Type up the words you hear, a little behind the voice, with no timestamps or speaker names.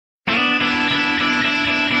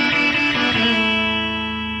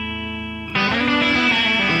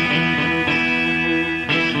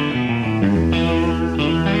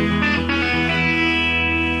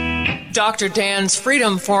Dr. Dan's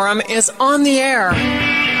Freedom Forum is on the air.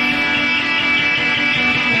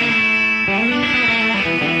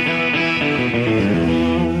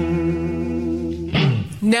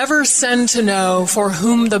 Never send to know for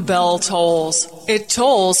whom the bell tolls. It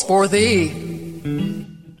tolls for thee.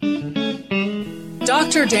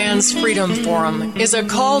 Dr. Dan's Freedom Forum is a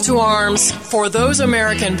call to arms for those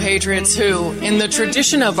American patriots who, in the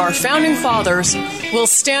tradition of our founding fathers, will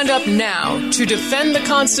stand up now to defend the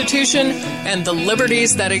Constitution and the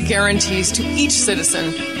liberties that it guarantees to each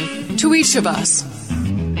citizen, to each of us.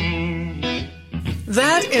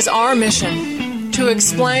 That is our mission, to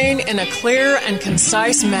explain in a clear and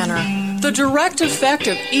concise manner the direct effect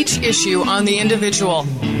of each issue on the individual,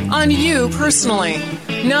 on you personally,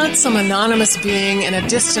 not some anonymous being in a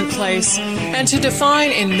distant place, and to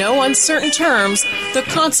define in no uncertain terms the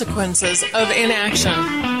consequences of inaction.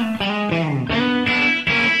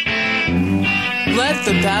 Let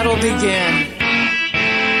the battle begin.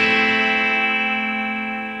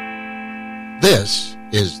 This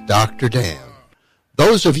is Dr. Dan.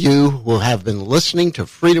 Those of you who have been listening to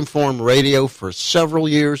Freedom Forum Radio for several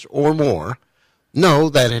years or more know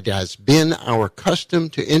that it has been our custom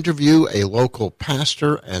to interview a local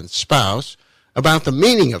pastor and spouse about the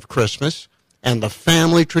meaning of Christmas and the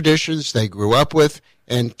family traditions they grew up with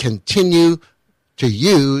and continue to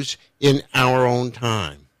use in our own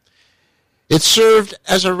time. It served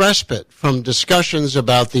as a respite from discussions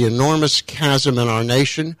about the enormous chasm in our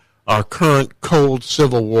nation, our current cold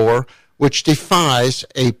civil war, which defies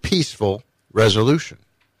a peaceful resolution.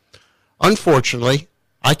 Unfortunately,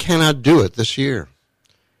 I cannot do it this year.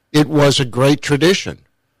 It was a great tradition,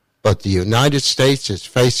 but the United States is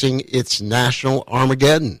facing its national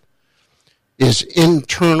Armageddon. Is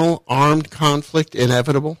internal armed conflict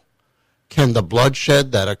inevitable? Can the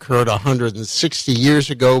bloodshed that occurred 160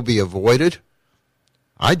 years ago be avoided?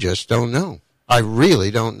 I just don't know. I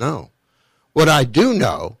really don't know. What I do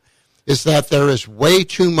know is that there is way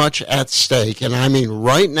too much at stake, and I mean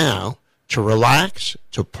right now, to relax,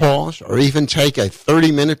 to pause, or even take a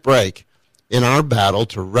 30-minute break in our battle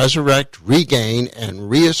to resurrect, regain, and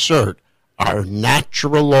reassert our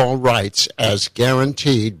natural law rights as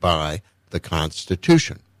guaranteed by the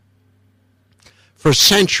Constitution. For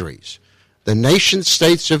centuries, the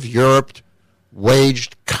nation-states of Europe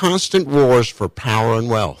waged constant wars for power and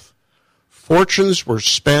wealth. Fortunes were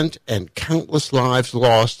spent and countless lives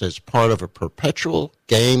lost as part of a perpetual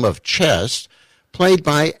game of chess played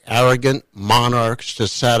by arrogant monarchs to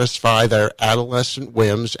satisfy their adolescent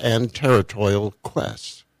whims and territorial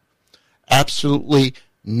quests. Absolutely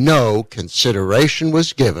no consideration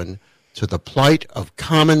was given to the plight of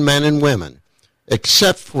common men and women,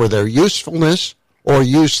 except for their usefulness or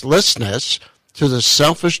uselessness to the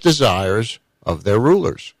selfish desires of their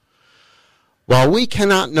rulers. While we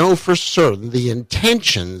cannot know for certain the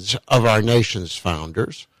intentions of our nation's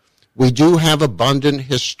founders, we do have abundant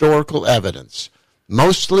historical evidence,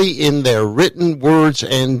 mostly in their written words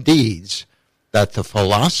and deeds, that the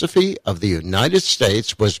philosophy of the United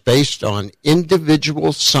States was based on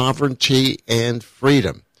individual sovereignty and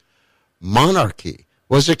freedom. Monarchy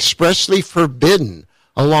was expressly forbidden,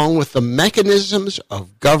 along with the mechanisms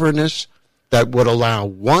of governance that would allow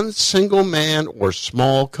one single man or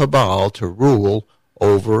small cabal to rule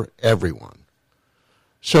over everyone.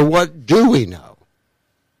 So what do we know?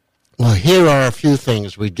 Well, here are a few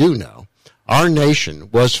things we do know. Our nation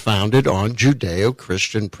was founded on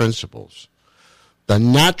Judeo-Christian principles. The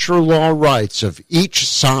natural law rights of each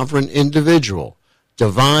sovereign individual,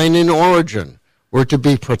 divine in origin, were to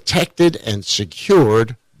be protected and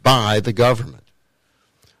secured by the government.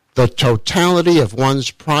 The totality of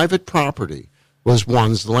one's private property was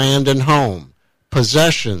one's land and home,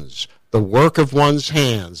 possessions, the work of one's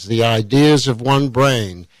hands, the ideas of one's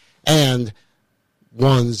brain, and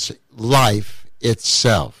one's life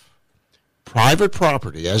itself. Private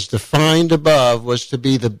property, as defined above, was to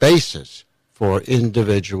be the basis for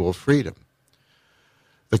individual freedom.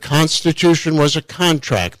 The Constitution was a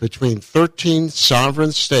contract between 13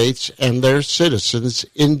 sovereign states and their citizens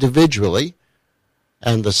individually,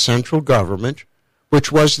 and the central government,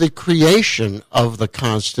 which was the creation of the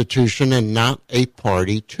Constitution and not a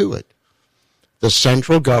party to it. The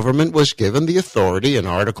central government was given the authority in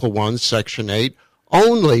Article 1, Section 8,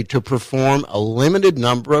 only to perform a limited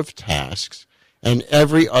number of tasks, and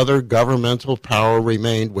every other governmental power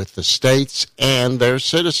remained with the states and their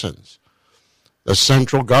citizens. The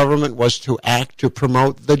central government was to act to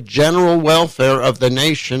promote the general welfare of the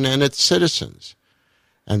nation and its citizens,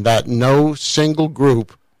 and that no single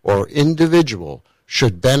group or individual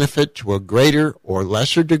should benefit to a greater or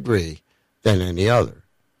lesser degree than any other.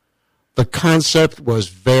 The concept was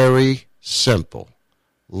very, simple: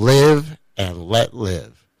 live and let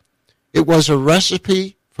live. It was a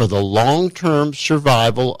recipe for the long-term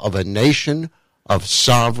survival of a nation of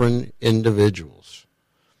sovereign individuals.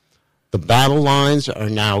 The battle lines are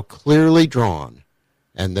now clearly drawn,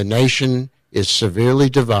 and the nation is severely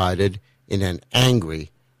divided in an angry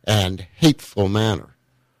and hateful manner.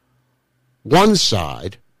 One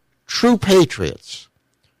side, true patriots,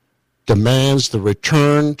 demands the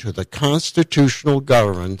return to the constitutional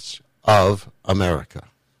governance of America.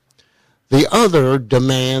 The other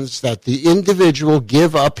demands that the individual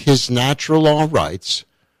give up his natural law rights,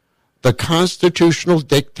 the constitutional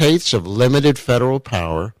dictates of limited federal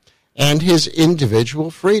power, and his individual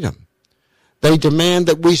freedom. They demand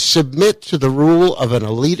that we submit to the rule of an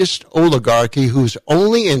elitist oligarchy whose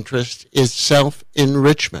only interest is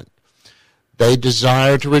self-enrichment. They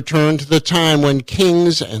desire to return to the time when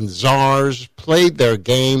kings and czars played their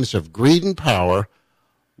games of greed and power,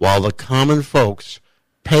 while the common folks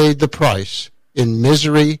paid the price in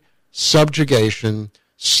misery, subjugation,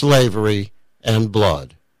 slavery, and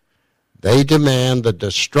blood. They demand the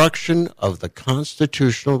destruction of the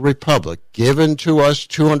constitutional republic given to us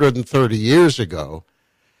 230 years ago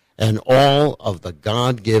and all of the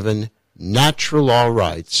God-given natural law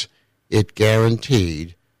rights it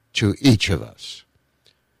guaranteed to each of us.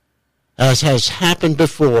 As has happened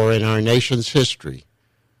before in our nation's history,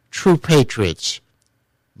 true patriots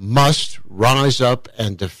must rise up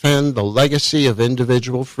and defend the legacy of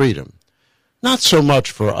individual freedom, not so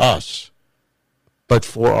much for us, but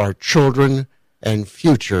for our children and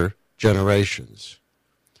future generations.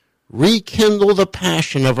 Rekindle the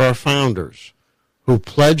passion of our founders who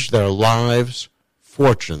pledged their lives,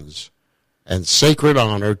 fortunes, and sacred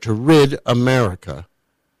honor to rid America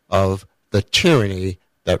of the tyranny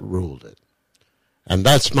that ruled it. And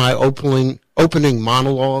that's my opening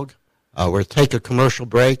monologue. We'll take a commercial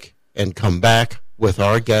break and come back with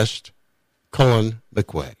our guest, Cullen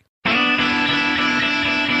McQuay.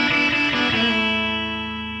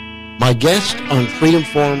 My guest on Freedom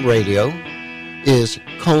Forum Radio is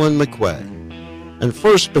Cullen McQuay. And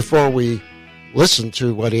first, before we listen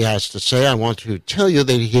to what he has to say, I want to tell you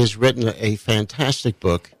that he has written a fantastic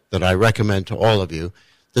book that I recommend to all of you.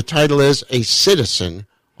 The title is A Citizen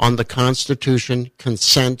on the Constitution,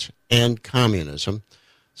 Consent, and Communism,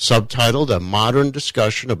 subtitled A Modern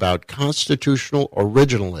Discussion About Constitutional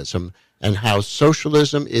Originalism and How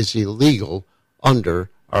Socialism is Illegal Under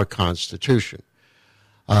Our Constitution.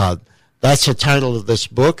 That's the title of this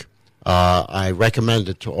book. I recommend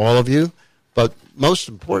it to all of you. But most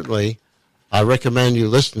importantly, I recommend you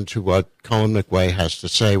listen to what Cullen McQuay has to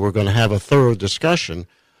say. We're going to have a thorough discussion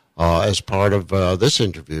as part of this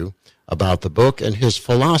interview about the book and his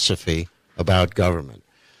philosophy about government.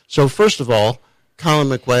 So first of all, Cullen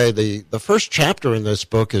McQuay, the first chapter in this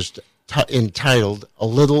book is entitled A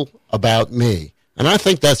Little About Me. And I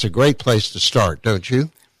think that's a great place to start, don't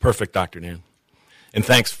you? Perfect, Dr. Dan. And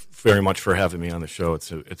thanks very much for having me on the show.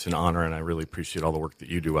 It's an honor, and I really appreciate all the work that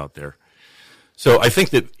you do out there. So I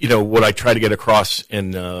think that, what I try to get across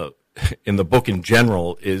in the book in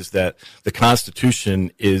general is that the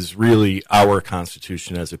Constitution is really our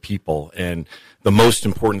Constitution as a people. And the most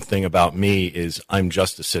important thing about me is I'm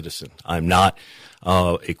just a citizen. I'm not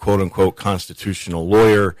a quote-unquote constitutional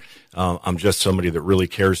lawyer. I'm just somebody that really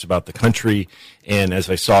cares about the country. And as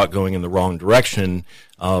I saw it going in the wrong direction,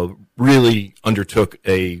 really undertook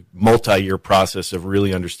a multi-year process of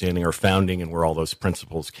really understanding our founding and where all those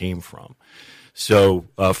principles came from. So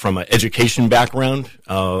from an education background,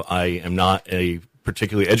 I am not a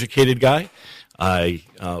particularly educated guy. I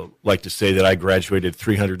like to say that I graduated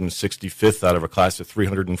 365th out of a class of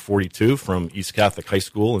 342 from East Catholic High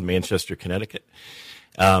School in Manchester, Connecticut.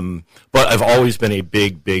 But I've always been a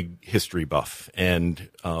big history buff. And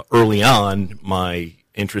early on, my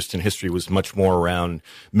interest in history was much more around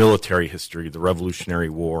military history, the Revolutionary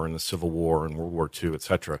War and the Civil War and World War II, et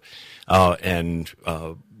cetera, and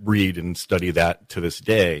read and study that to this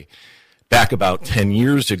day. Back about 10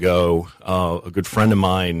 years ago, a good friend of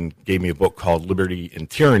mine gave me a book called Liberty and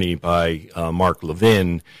Tyranny by Mark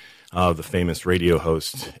Levin, the famous radio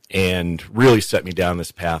host, and really set me down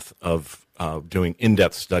this path of doing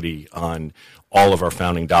in-depth study on all of our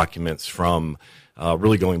founding documents, from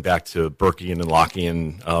really going back to Burkean and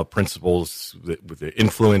Lockean principles that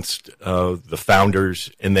influenced the founders,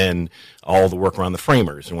 and then all the work around the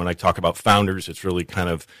framers. And when I talk about founders, it's really kind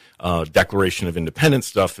of Declaration of Independence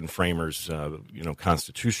stuff, and framers,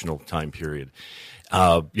 constitutional time period.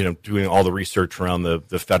 Doing all the research around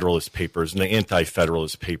the Federalist Papers and the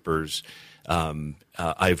Anti-Federalist Papers.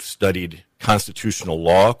 I've studied constitutional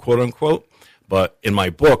law, quote unquote, But in my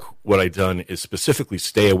book, what I've done is specifically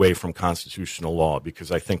stay away from constitutional law, because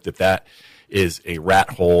I think that is a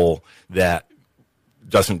rat hole that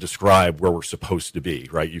doesn't describe where we're supposed to be,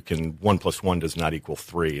 right? 1 + 1 does not equal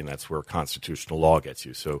 3, and that's where constitutional law gets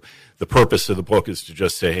you. So the purpose of the book is to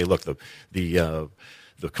just say, hey, look, the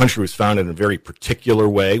country was founded in a very particular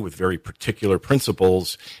way with very particular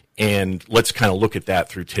principles, and let's kind of look at that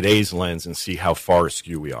through today's lens and see how far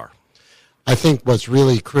askew we are. I think what's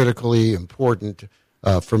really critically important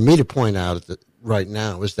for me to point out right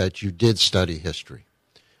now is that you did study history.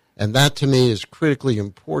 And that, to me, is critically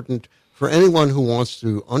important for anyone who wants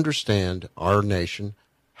to understand our nation,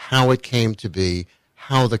 how it came to be,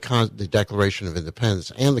 how the Declaration of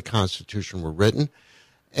Independence and the Constitution were written,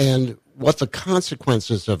 and what the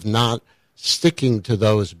consequences of not sticking to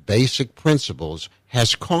those basic principles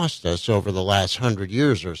has cost us over the last 100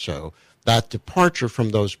 years or so. That departure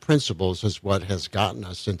from those principles is what has gotten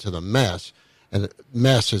us into the mess. And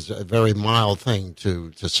mess is a very mild thing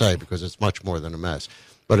to say, because it's much more than a mess.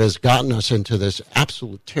 But has gotten us into this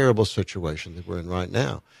absolute terrible situation that we're in right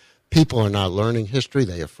now. People are not learning history.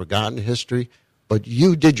 They have forgotten history. But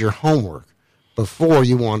you did your homework before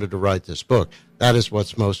you wanted to write this book. That is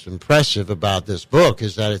what's most impressive about this book,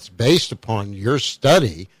 is that it's based upon your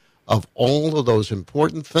study of all of those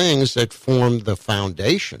important things that form the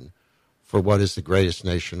foundation for what is the greatest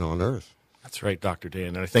nation on earth. That's right, Dr.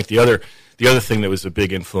 Dan. And I think the other thing that was a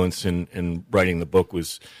big influence in writing the book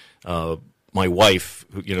was my wife,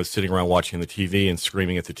 who, sitting around watching the TV and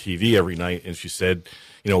screaming at the TV every night, and she said,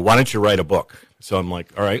 why don't you write a book? So I'm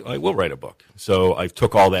like, all right, I will write a book. So I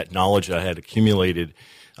took all that knowledge I had accumulated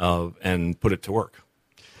and put it to work.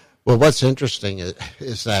 Well, what's interesting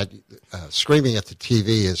is that screaming at the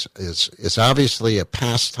TV is obviously a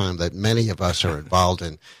pastime that many of us are involved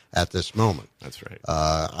in at this moment. That's right.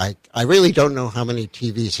 I really don't know how many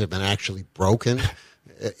TVs have been actually broken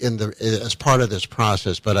as part of this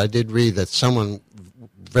process, but I did read that someone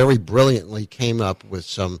very brilliantly came up with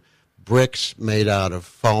some bricks made out of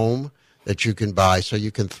foam that you can buy, so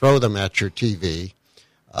you can throw them at your TV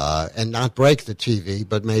and not break the TV,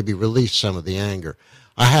 but maybe release some of the anger.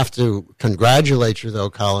 I have to congratulate you, though,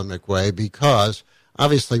 Colin McWay, because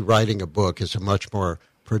obviously writing a book is a much more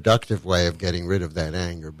productive way of getting rid of that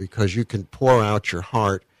anger, because you can pour out your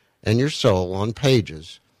heart and your soul on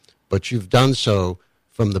pages, but you've done so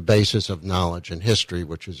from the basis of knowledge and history,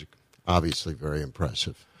 which is obviously very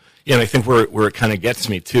impressive. Yeah, and I think where it kind of gets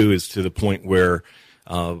me, too, is to the point where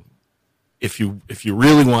if you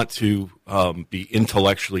really want to be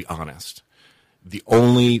intellectually honest, the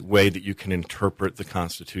only way that you can interpret the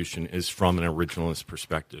Constitution is from an originalist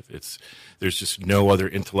perspective. There's just no other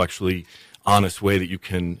intellectually honest way that you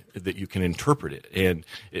can interpret it. And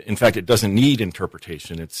in fact, it doesn't need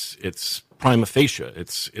interpretation. It's prima facie.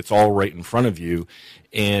 It's all right in front of you.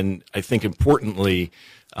 And I think importantly,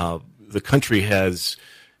 the country has,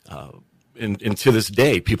 and to this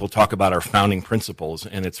day, people talk about our founding principles,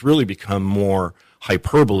 and it's really become more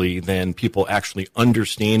hyperbole than people actually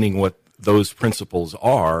understanding what those principles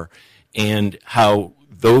are and how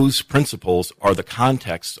those principles are the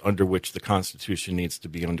context under which the Constitution needs to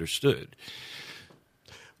be understood.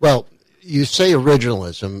 Well, you say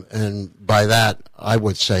originalism, and by that I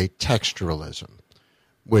would say textualism,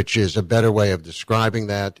 which is a better way of describing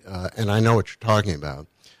that, and I know what you're talking about.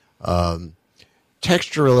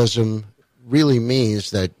 Textualism really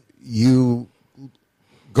means that you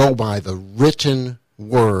go by the written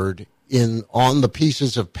word on the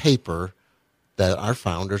pieces of paper that our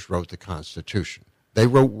founders wrote the Constitution. They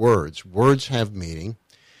wrote words. Words have meaning.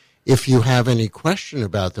 If you have any question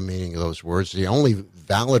about the meaning of those words, the only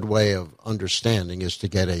valid way of understanding is to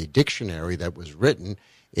get a dictionary that was written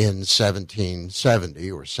in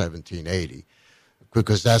 1770 or 1780,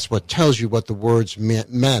 because that's what tells you what the words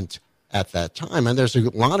meant at that time. And there's a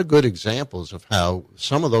lot of good examples of how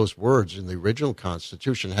some of those words in the original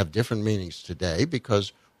Constitution have different meanings today,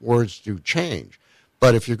 because words do change.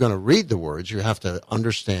 But if you're going to read the words, you have to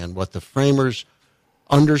understand what the framers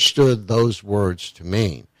understood those words to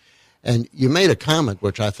mean. And you made a comment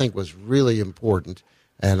which I think was really important,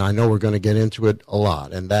 and I know we're going to get into it a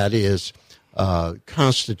lot, and that is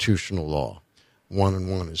constitutional law. 1 and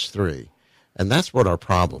 1 is 3. And that's what our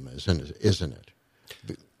problem is, isn't it?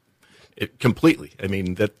 Completely. I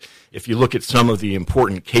mean, that if you look at some of the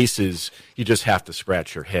important cases, you just have to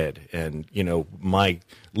scratch your head. And, my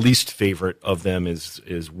least favorite of them is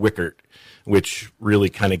Wickert, which really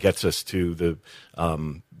kind of gets us to the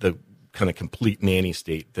kind of complete nanny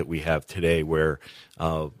state that we have today, where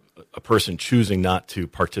a person choosing not to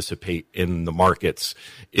participate in the markets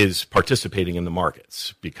is participating in the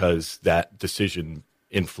markets, because that decision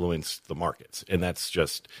influence the markets. And that's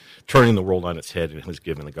just turning the world on its head and has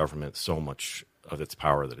given the government so much of its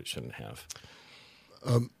power that it shouldn't have.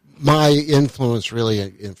 My influence,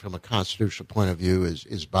 really, from a constitutional point of view,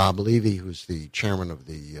 is Bob Levy, who's the chairman of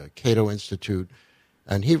the Cato Institute,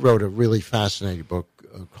 and he wrote a really fascinating book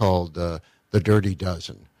called The Dirty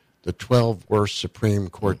Dozen, the 12 worst Supreme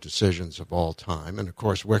Court decisions of all time. And, of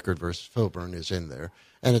course, Wickard versus Filburn is in there.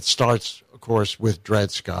 And it starts, of course, with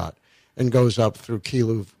Dred Scott and goes up through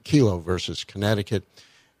Kelo versus Connecticut.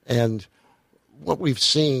 And what we've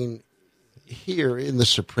seen here in the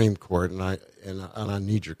Supreme Court, and I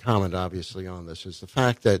need your comment, obviously, on this, is the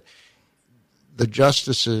fact that the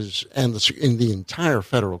justices and in the entire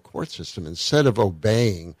federal court system, instead of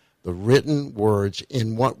obeying the written words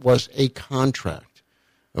in what was a contract,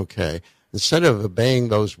 okay, instead of obeying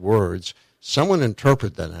those words, someone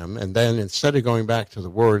interpreted them, and then instead of going back to the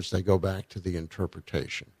words, they go back to the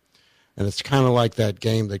interpretation. And it's kind of like that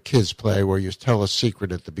game that kids play where you tell a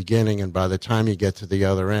secret at the beginning, and by the time you get to the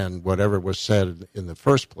other end, whatever was said in the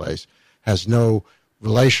first place has no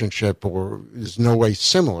relationship or is no way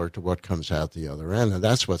similar to what comes out the other end. And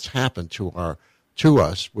that's what's happened to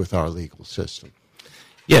us with our legal system.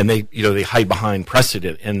 Yeah, and they hide behind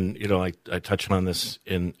precedent. And, I touched on this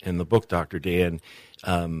in the book, Dr. Dan.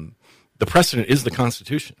 The precedent is the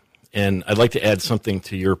Constitution. And I'd like to add something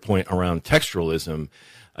to your point around textualism.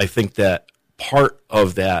 I think that part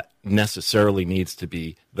of that necessarily needs to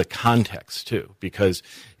be the context, too, because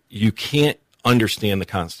you can't understand the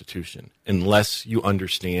Constitution unless you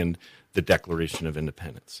understand the Declaration of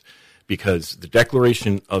Independence, because the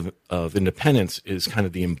Declaration of Independence is kind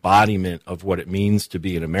of the embodiment of what it means to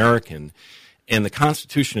be an American. And the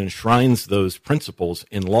Constitution enshrines those principles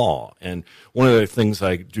in law. And one of the things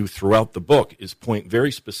I do throughout the book is point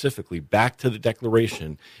very specifically back to the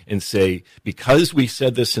Declaration and say, because we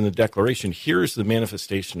said this in the Declaration, here's the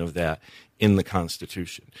manifestation of that in the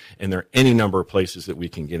Constitution. And there are any number of places that we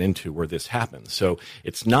can get into where this happens. So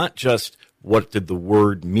it's not just what did the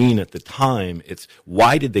word mean at the time, it's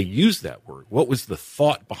why did they use that word? What was the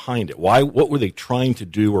thought behind it? What were they trying to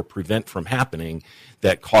do or prevent from happening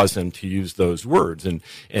that caused them to use those words?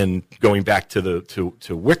 And going back to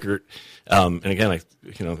Wickard, and again,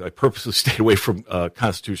 I purposely stayed away from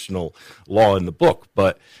constitutional law in the book,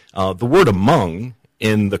 but the word among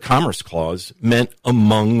in the Commerce Clause meant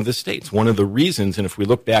among the states. One of the reasons, and if we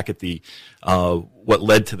look back at the what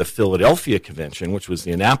led to the Philadelphia Convention, which was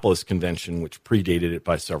the Annapolis Convention, which predated it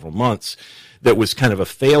by several months, that was kind of a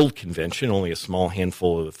failed convention. Only a small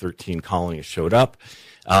handful of the 13 colonies showed up.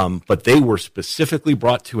 But they were specifically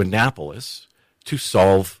brought to Annapolis to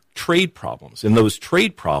solve trade problems. And those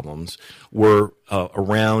trade problems were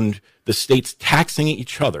around the states taxing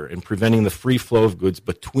each other and preventing the free flow of goods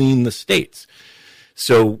between the states.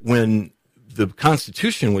 So when the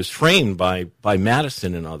Constitution was framed by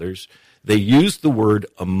Madison and others, they used the word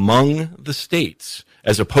among the states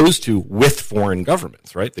as opposed to with foreign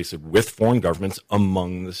governments, right? They said with foreign governments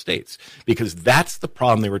among the states, because that's the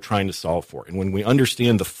problem they were trying to solve for. And when we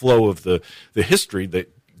understand the flow of the history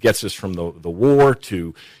that gets us from the war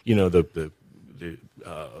to, the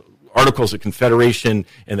Articles of Confederation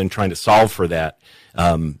and then trying to solve for that,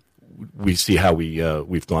 we see how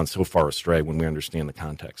we've gone so far astray when we understand the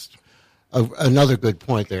context. Another good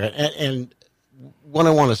point there. And what I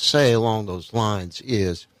want to say along those lines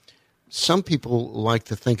is some people like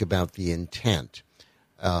to think about the intent.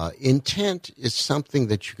 Intent is something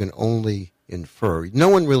that you can only infer. No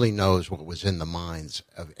one really knows what was in the minds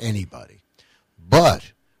of anybody.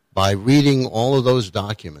 But by reading all of those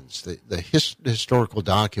documents, the historical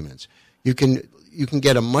documents, you can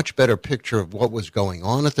get a much better picture of what was going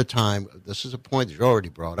on at the time. This is a point that you already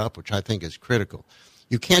brought up, which I think is critical.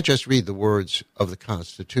 You can't just read the words of the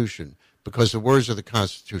Constitution, because the words of the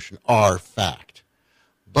Constitution are fact.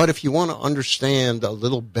 But if you want to understand a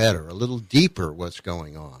little better, a little deeper what's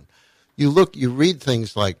going on, you read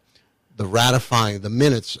things like the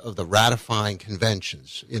minutes of the ratifying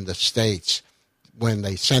conventions in the states when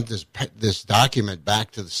they sent this document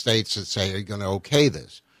back to the states and say, are you going to okay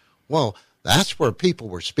this? Well, that's where people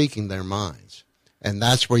were speaking their minds. And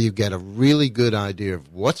that's where you get a really good idea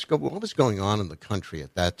of what was going on in the country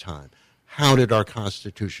at that time. How did our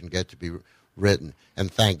Constitution get to be written? And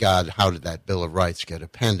thank God, how did that Bill of Rights get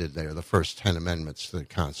appended there, the first 10 amendments to the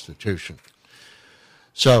Constitution?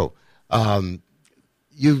 So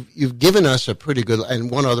you've given us a pretty good, and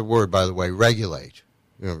one other word, by the way, regulate.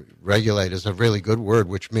 Regulate is a really good word,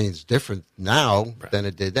 which means different now than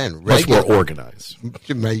it did then. Much more organized.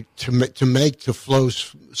 To flow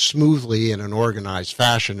smoothly in an organized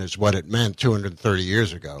fashion is what it meant 230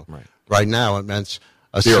 years ago. Right. Right now, it means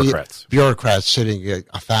bureaucrats sitting,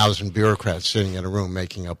 1,000 bureaucrats sitting in a room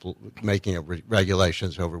making up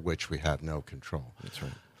regulations over which we have no control. That's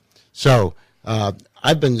right. So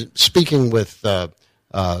I've been speaking with Colin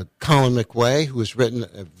McWay, who has written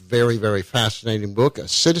a very, very fascinating book, A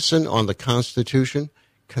Citizen on the Constitution,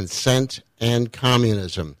 Consent and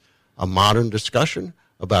Communism, a modern discussion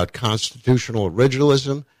about constitutional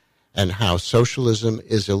originalism and how socialism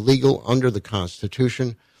is illegal under the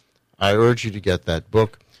Constitution. I urge you to get that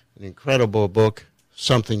book, an incredible book,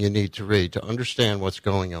 something you need to read to understand what's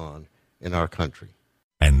going on in our country.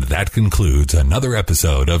 And that concludes another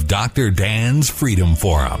episode of Dr. Dan's Freedom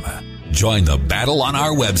Forum. Join the battle on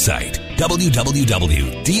our website,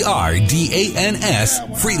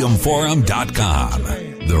 www.drdansfreedomforum.com.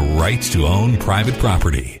 The right to own private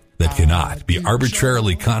property that cannot be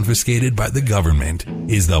arbitrarily confiscated by the government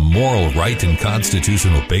is the moral right and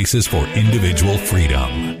constitutional basis for individual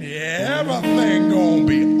freedom. Yeah, everything gonna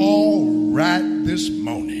be all right this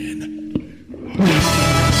morning.